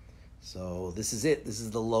 So this is it. This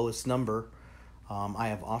is the lowest number I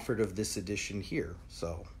have offered of this edition here.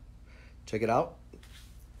 So check it out.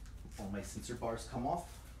 All my censor bars come off.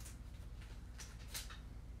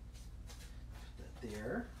 Put that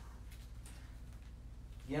there.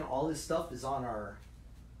 Again, all this stuff is on our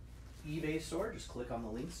eBay store. Just click on the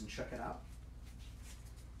links and check it out.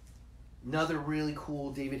 Another really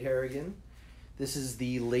cool David Harrigan. This is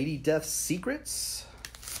the Lady Death Secrets.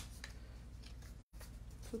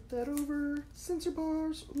 Put that over. Censor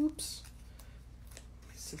bars. Oops.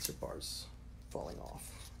 My censor bars falling off.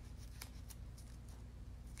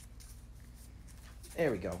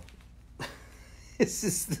 There we go. This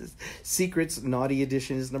is the Secrets Naughty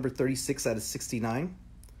Edition. Is number 36 out of 69.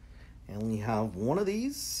 I only have one of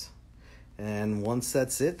these. And once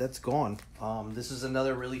that's it, that's gone. This is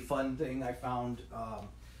another really fun thing I found.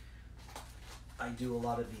 I do a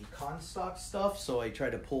lot of the con stock stuff, so I try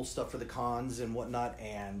to pull stuff for the cons and whatnot.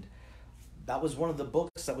 And that was one of the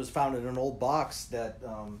books that was found in an old box that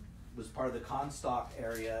was part of the con stock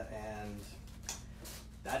area. And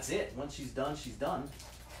that's it. Once she's done, she's done.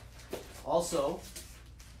 Also,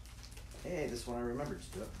 hey, this one I remembered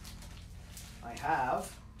to do. I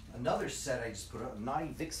have another set I just put up, a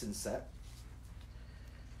Naughty Vixen set.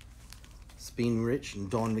 Being Rich and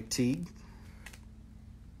Dawn McTeague,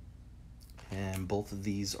 and both of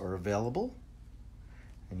these are available.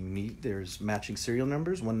 And there's matching serial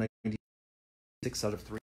numbers, 196 out of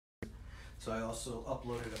 3. So I also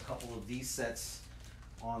uploaded a couple of these sets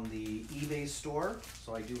on the eBay store.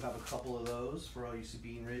 So I do have a couple of those for all you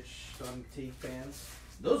Being Rich, Dawn McTeague fans.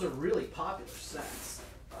 Those are really popular sets.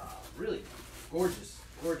 Really gorgeous,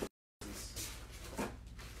 gorgeous.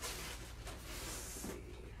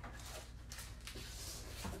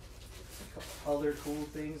 Other cool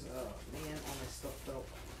things. Oh man, all my stuff fell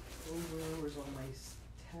over. Where's all my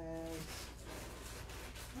tags?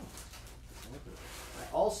 Oh.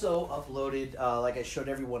 I also uploaded, like I showed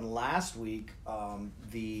everyone last week,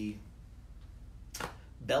 the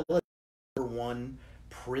Bella #1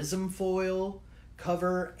 prism foil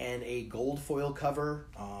cover and a gold foil cover.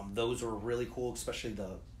 Those are really cool, especially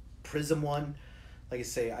the prism one. Like I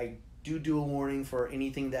say, I do a warning for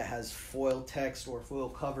anything that has foil text or foil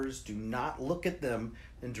covers. Do not look at them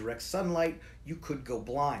in direct sunlight. You could go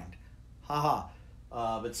blind. Haha.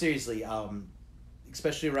 But seriously,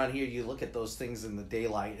 especially around here, you look at those things in the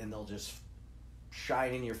daylight and they'll just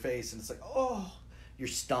shine in your face, and it's like, oh, you're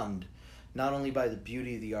stunned. Not only by the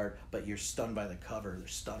beauty of the art, but you're stunned by the cover. They're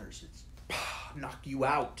stunners. It's knock you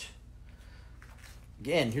out.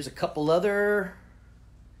 Again, here's a couple other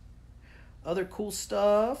cool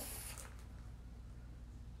stuff.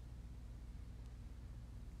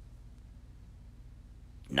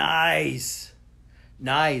 Nice.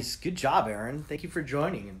 Good job, Aaron. Thank you for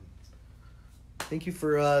joining, and thank you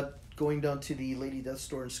for going down to the Lady Death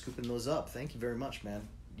store and scooping those up. Thank you very much, man.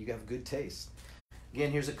 You have good taste.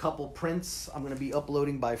 Again, here's a couple prints I'm going to be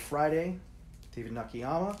uploading by Friday. David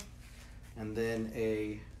Nakayama. And then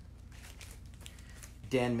a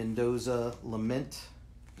Dan Mendoza Lament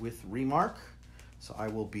with Remark. So I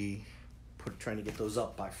will be trying to get those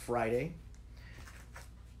up by Friday.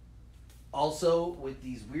 Also, with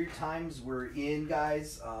these weird times we're in,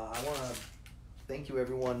 guys, I want to thank you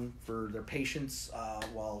everyone for their patience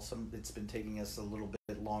while it's been taking us a little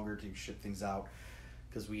bit longer to ship things out,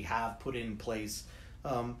 because we have put in place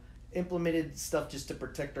implemented stuff just to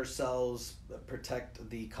protect ourselves, protect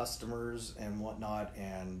the customers and whatnot.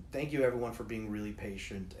 And thank you everyone for being really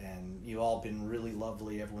patient, and you've all been really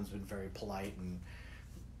lovely. Everyone's been very polite, and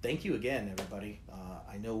thank you again, everybody.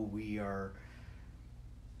 I know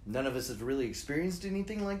none of us have really experienced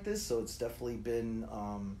anything like this, so it's definitely been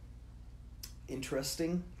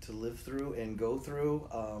interesting to live through and go through,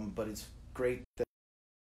 but it's great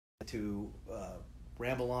to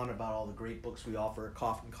ramble on about all the great books we offer at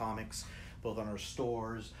Coffin Comics, both on our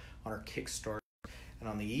stores, on our Kickstarter, and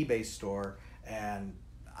on the eBay store. And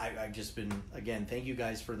I've just been, again, thank you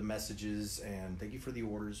guys for the messages, and thank you for the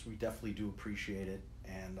orders. We definitely do appreciate it.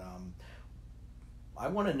 And I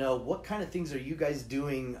want to know, what kind of things are you guys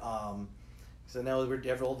doing? Because I know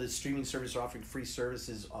all the streaming services are offering free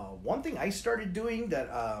services. One thing I started doing that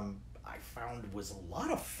I found was a lot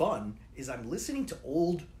of fun is I'm listening to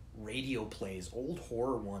old radio plays, old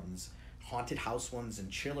horror ones, haunted house ones,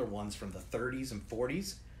 and chiller ones from the 30s and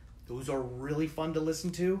 40s. Those are really fun to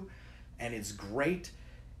listen to, and it's great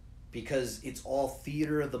because it's all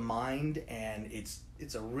theater of the mind, and it's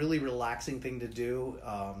a really relaxing thing to do,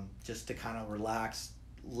 just to kind of relax,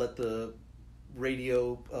 let the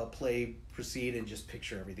radio play proceed, and just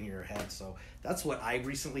picture everything in your head. So that's what I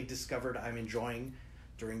recently discovered I'm enjoying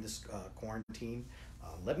during this quarantine.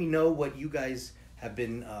 Let me know what you guys have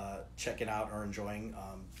been checking out or enjoying.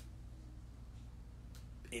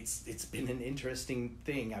 It's been an interesting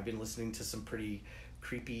thing. I've been listening to some pretty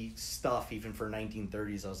creepy stuff, even for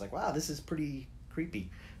 1930s. I was like, wow, this is pretty creepy,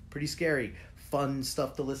 pretty scary, fun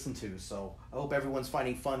stuff to listen to. So I hope everyone's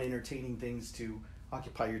finding fun, entertaining things to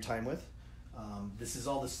occupy your time with. This is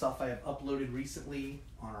all the stuff I have uploaded recently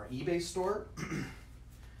on our eBay store.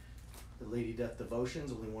 The Lady Death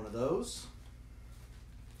Devotions, only one of those.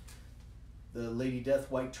 The Lady Death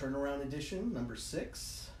White Turnaround Edition, number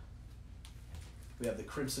 6. We have the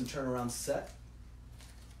Crimson Turnaround set.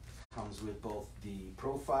 Comes with both the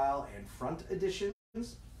profile and front editions,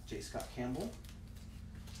 J. Scott Campbell.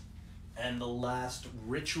 And the last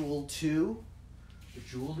Ritual 2, the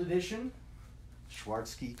Jeweled Edition,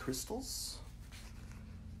 Swarovski crystals.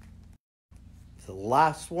 The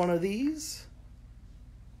last one of these.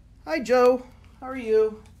 Hi, Joe. How are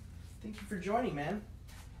you? Thank you for joining, man.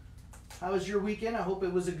 How was your weekend? I hope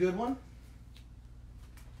it was a good one.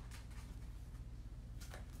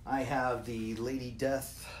 I have the Lady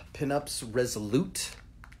Death Pinups Resolute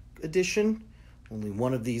edition. Only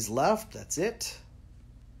one of these left. That's it.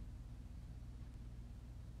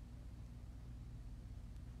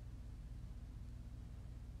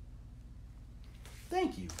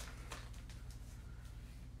 Thank you.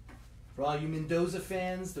 For all you Mendoza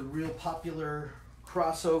fans, the real popular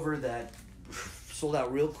crossover that sold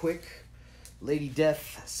out real quick, Lady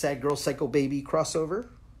Death, Sad Girl, Psycho Baby crossover.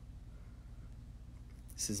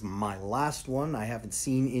 This is my last one. I haven't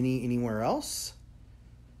seen anywhere else.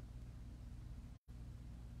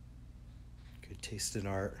 Good taste in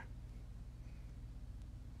art.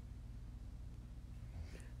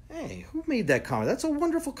 Hey, who made that comment? That's a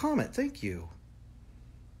wonderful comment. Thank you.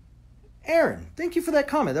 Aaron, thank you for that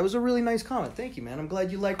comment. That was a really nice comment. Thank you, man. I'm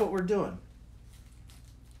glad you like what we're doing.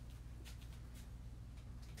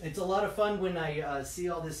 It's a lot of fun when I see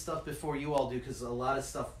all this stuff before you all do, because a lot of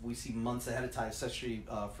stuff we see months ahead of time, especially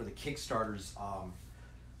for the Kickstarters.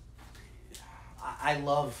 I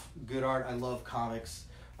love good art. I love comics.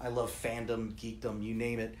 I love fandom, geekdom, you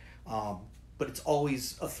name it. But it's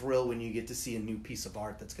always a thrill when you get to see a new piece of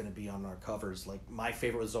art that's going to be on our covers. Like, my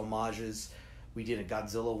favorite was homages. We did a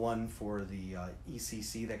Godzilla one for the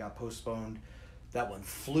ECC that got postponed. That one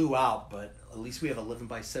flew out, but at least we have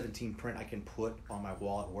 11x17 print I can put on my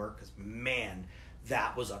wall at work, because, man,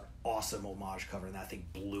 that was an awesome homage cover, and that thing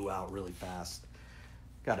blew out really fast.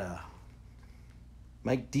 Got a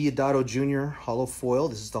Mike Diodato Jr. hollow foil.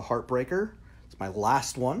 This is the Heartbreaker. It's my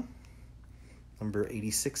last one. Number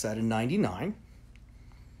 86 out of 99.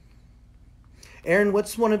 Aaron,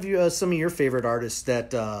 what's one of some of your favorite artists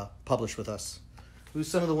that publish with us? Who's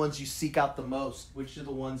some of the ones you seek out the most? Which are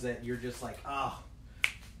the ones that you're just like, oh,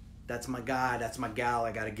 that's my guy, that's my gal,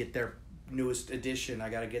 I got to get their newest edition, I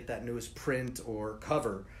got to get that newest print or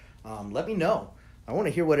cover? Let me know. I want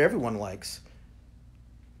to hear what everyone likes.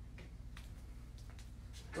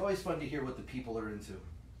 It's always fun to hear what the people are into.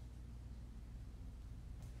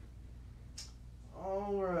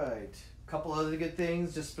 All right. A couple other good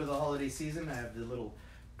things just for the holiday season. I have the little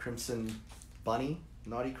Crimson Bunny,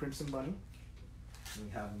 Naughty Crimson Bunny. We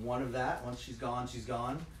have one of that. Once she's gone, she's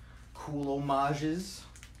gone. Cool homages.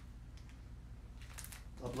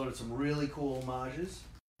 Uploaded some really cool homages.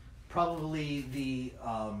 Probably the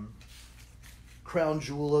crown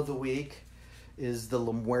jewel of the week is the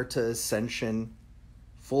La Muerta Ascension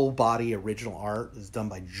full body original art. It's done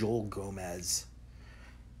by Joel Gomez.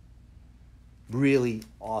 Really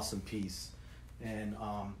awesome piece. And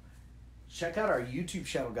check out our YouTube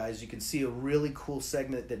channel, guys. You can see a really cool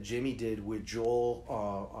segment that Jimmy did with Joel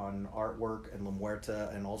on artwork and La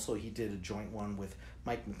Muerta, and also he did a joint one with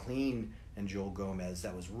Mike McLean and Joel Gomez.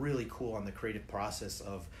 That was really cool on the creative process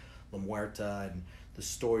of La Muerta and the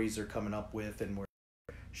stories they're coming up with, and we're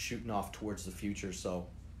shooting off towards the future. So,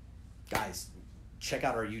 guys, check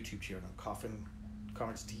out our YouTube channel, Coffin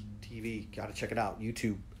Comics TV. Got to check it out.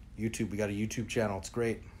 YouTube. We got a YouTube channel. It's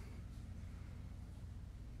great.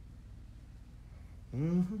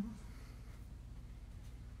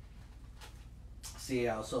 See,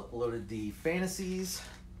 I also uploaded the Fantasies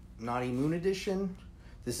Naughty Moon edition.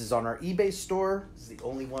 This is on our eBay store. This is the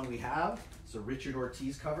only one we have. It's a Richard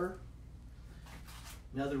Ortiz cover.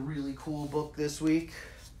 Another really cool book this week.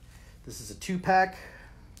 This is a 2-pack.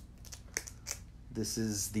 This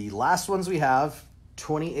is the last ones we have,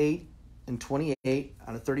 28 and 28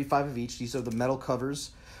 out of 35 of each. These are the metal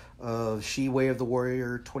covers of She, Way of the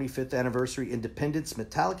Warrior 25th Anniversary Independence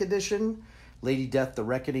Metallic Edition, Lady Death, The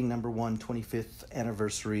Reckoning #1 25th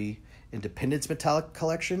Anniversary Independence Metallic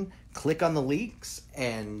Collection. Click on the links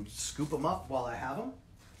and scoop them up while I have them.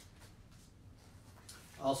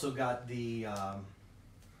 Also got the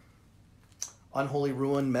Unholy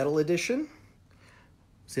Ruin Metal Edition.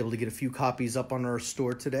 Was able to get a few copies up on our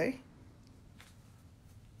store today.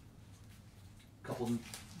 A couple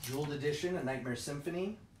jeweled edition, A Nightmare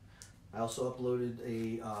Symphony. I also uploaded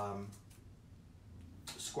a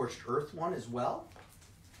Scorched Earth one as well.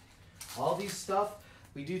 All these stuff,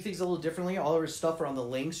 we do things a little differently. All our stuff are on the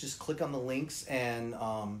links. Just click on the links and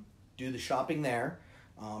do the shopping there.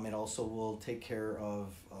 It also will take care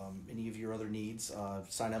of any of your other needs.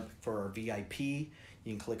 Sign up for our VIP.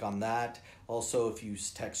 You can click on that. Also, if you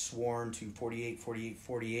text SWORN to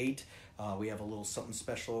 484848, we have a little something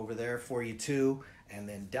special over there for you too. And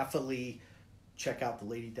then definitely check out the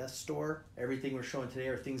Lady Death store. Everything we're showing today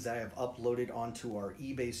are things that I have uploaded onto our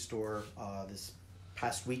eBay store this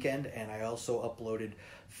past weekend, and I also uploaded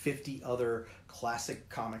 50 other classic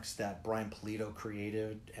comics that Brian Pulido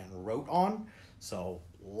created and wrote on. So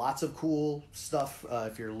lots of cool stuff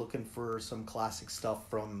if you're looking for some classic stuff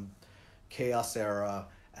from Chaos era,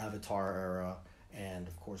 Avatar era, and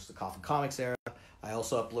of course the Coffin Comics era. I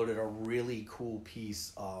also uploaded a really cool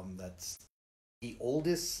piece that's the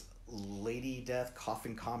oldest Lady Death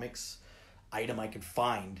Coffin Comics item I could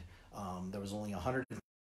find. There was only 100,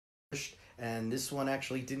 and this one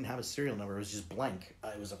actually didn't have a serial number. It was just blank.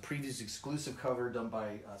 It was a previous exclusive cover done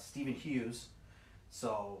by Stephen Hughes.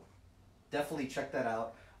 So definitely check that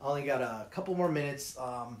out. I only got a couple more minutes.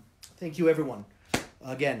 Thank you, everyone.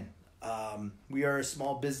 Again, we are a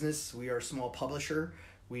small business. We are a small publisher.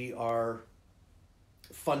 We are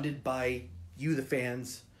funded by you, the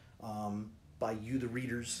fans, by you, the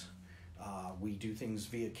readers. We do things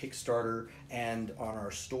via Kickstarter and on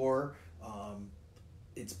our store.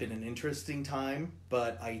 It's been an interesting time,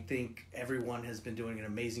 but I think everyone has been doing an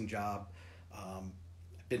amazing job. I've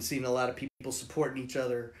been seeing a lot of people supporting each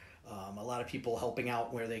other, a lot of people helping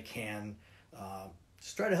out where they can.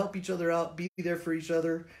 Just try to help each other out, be there for each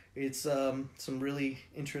other. It's some really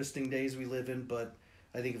interesting days we live in, but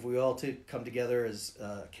I think if we all come together as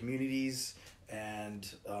communities, and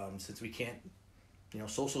since we can't,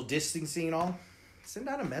 social distancing and all, send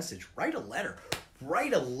out a message, write a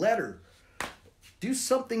letter, do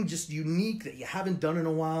something just unique that you haven't done in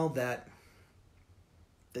a while that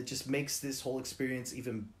just makes this whole experience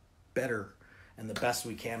even better and the best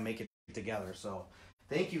we can make it together. So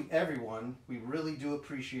thank you, everyone. We really do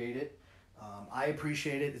appreciate it. I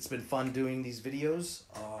appreciate it. It's been fun doing these videos.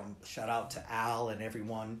 Shout out to Al and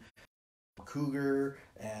everyone, Cougar,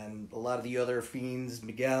 and a lot of the other fiends,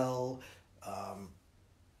 Miguel,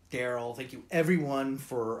 Daryl. Thank you, everyone,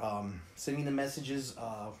 for sending the messages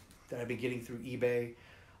that I've been getting through eBay.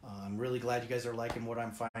 I'm really glad you guys are liking what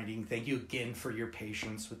I'm finding. Thank you again for your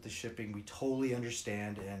patience with the shipping. We totally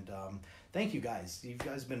understand, and thank you guys. You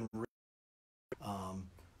guys have been really...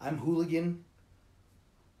 I'm Hooligan.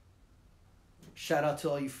 Shout out to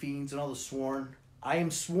all you fiends and all the sworn. I am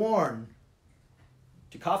sworn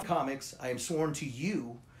to Coffin Comics. I am sworn to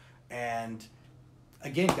you. And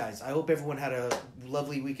again, guys, I hope everyone had a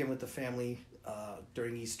lovely weekend with the family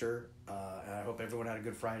during Easter. And I hope everyone had a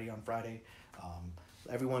good Friday on Friday.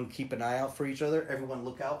 Everyone keep an eye out for each other. Everyone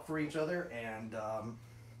look out for each other. And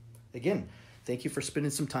again, thank you for spending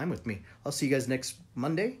some time with me. I'll see you guys next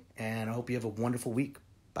Monday. And I hope you have a wonderful week.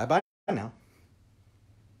 Bye-bye.